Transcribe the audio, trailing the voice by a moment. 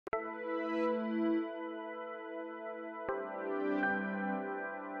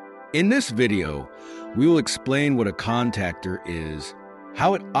In this video, we will explain what a contactor is,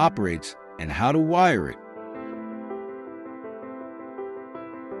 how it operates, and how to wire it.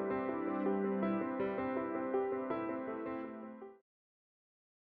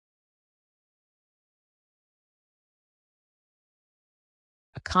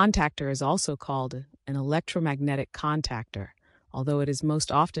 A contactor is also called an electromagnetic contactor, although it is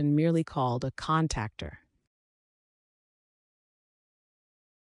most often merely called a contactor.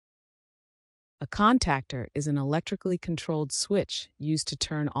 A contactor is an electrically controlled switch used to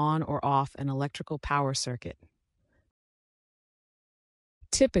turn on or off an electrical power circuit.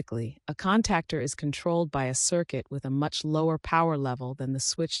 Typically, a contactor is controlled by a circuit with a much lower power level than the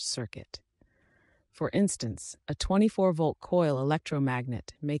switched circuit. For instance, a 24-volt coil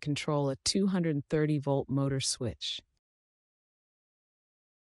electromagnet may control a 230-volt motor switch.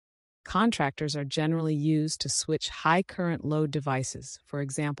 Contractors are generally used to switch high-current load devices, for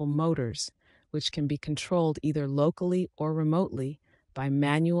example motors, which can be controlled either locally or remotely by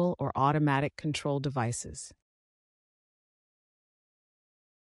manual or automatic control devices.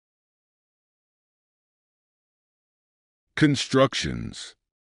 Constructions.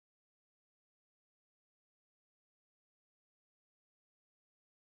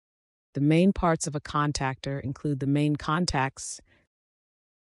 The main parts of a contactor include the main contacts,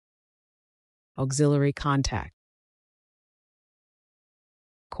 auxiliary contact,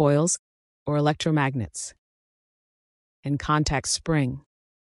 coils or electromagnets, and contact spring.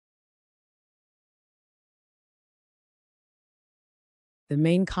 The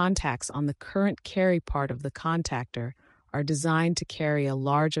main contacts on the current carry part of the contactor are designed to carry a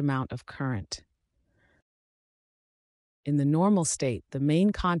large amount of current. In the normal state, the main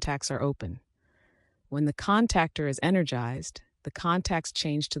contacts are open. When the contactor is energized, the contacts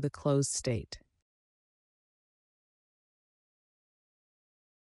change to the closed state.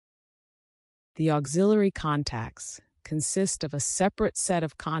 The auxiliary contacts consist of a separate set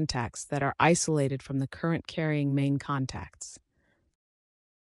of contacts that are isolated from the current-carrying main contacts.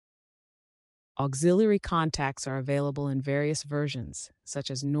 Auxiliary contacts are available in various versions,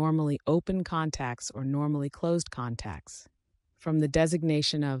 such as normally open contacts or normally closed contacts. From the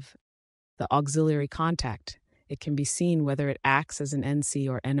designation of the auxiliary contact, it can be seen whether it acts as an NC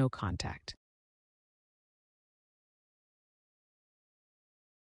or NO contact.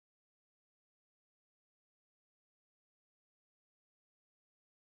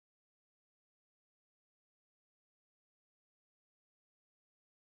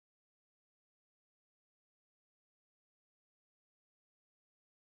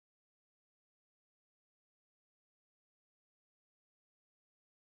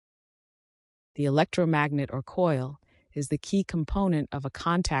 The electromagnet or coil is the key component of a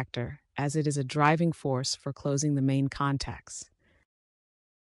contactor as it is a driving force for closing the main contacts.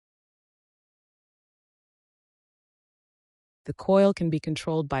 The coil can be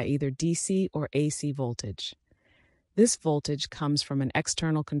controlled by either DC or AC voltage. This voltage comes from an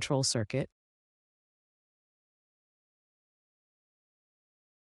external control circuit.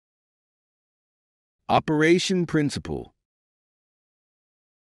 Operation principle.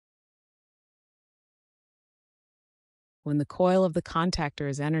 When the coil of the contactor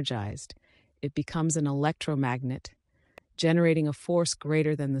is energized, it becomes an electromagnet, generating a force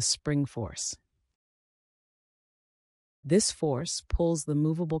greater than the spring force. This force pulls the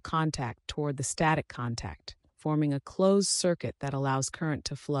movable contact toward the static contact, forming a closed circuit that allows current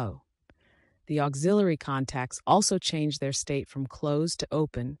to flow. The auxiliary contacts also change their state from closed to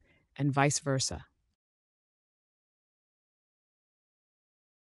open, and vice versa.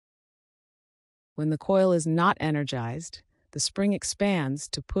 When the coil is not energized, the spring expands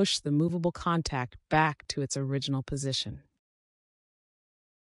to push the movable contact back to its original position.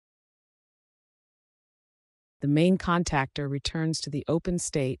 The main contactor returns to the open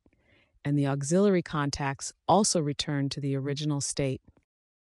state, and the auxiliary contacts also return to the original state.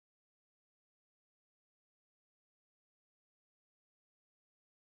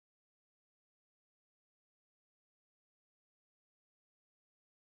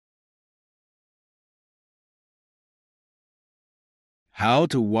 How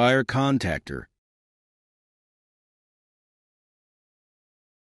to wire contactor.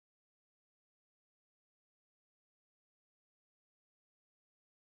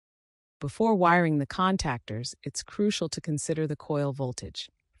 Before wiring the contactors, it's crucial to consider the coil voltage.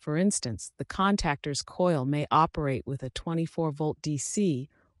 For instance, the contactor's coil may operate with a 24-volt DC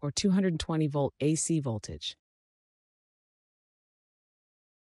or 220-volt AC voltage.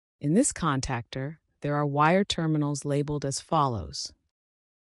 In this contactor, there are wire terminals labeled as follows.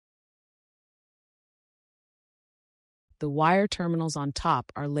 The wire terminals on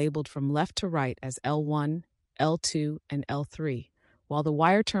top are labeled from left to right as L1, L2, and L3, while the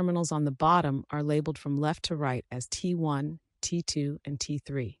wire terminals on the bottom are labeled from left to right as T1, T2, and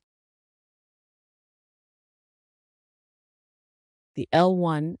T3. The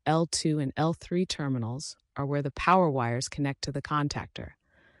L1, L2, and L3 terminals are where the power wires connect to the contactor,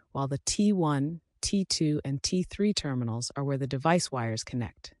 while the T1, T2, and T3 terminals are where the device wires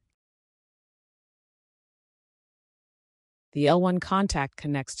connect. The L1 contact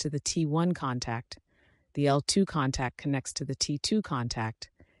connects to the T1 contact, the L2 contact connects to the T2 contact,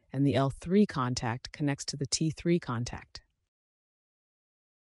 and the L3 contact connects to the T3 contact.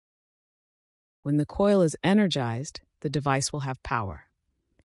 When the coil is energized, the device will have power.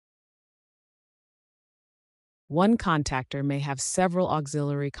 One contactor may have several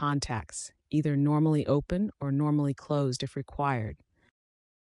auxiliary contacts, either normally open or normally closed if required.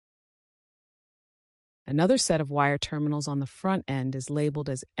 Another set of wire terminals on the front end is labeled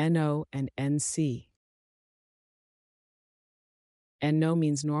as NO and NC. NO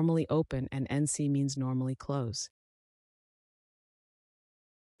means normally open and NC means normally closed.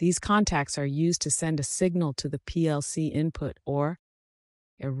 These contacts are used to send a signal to the PLC input or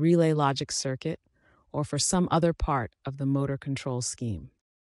a relay logic circuit or for some other part of the motor control scheme.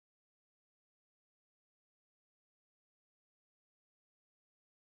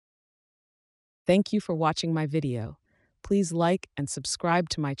 Thank you for watching my video. Please like and subscribe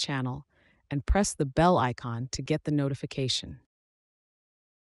to my channel and press the bell icon to get the notification.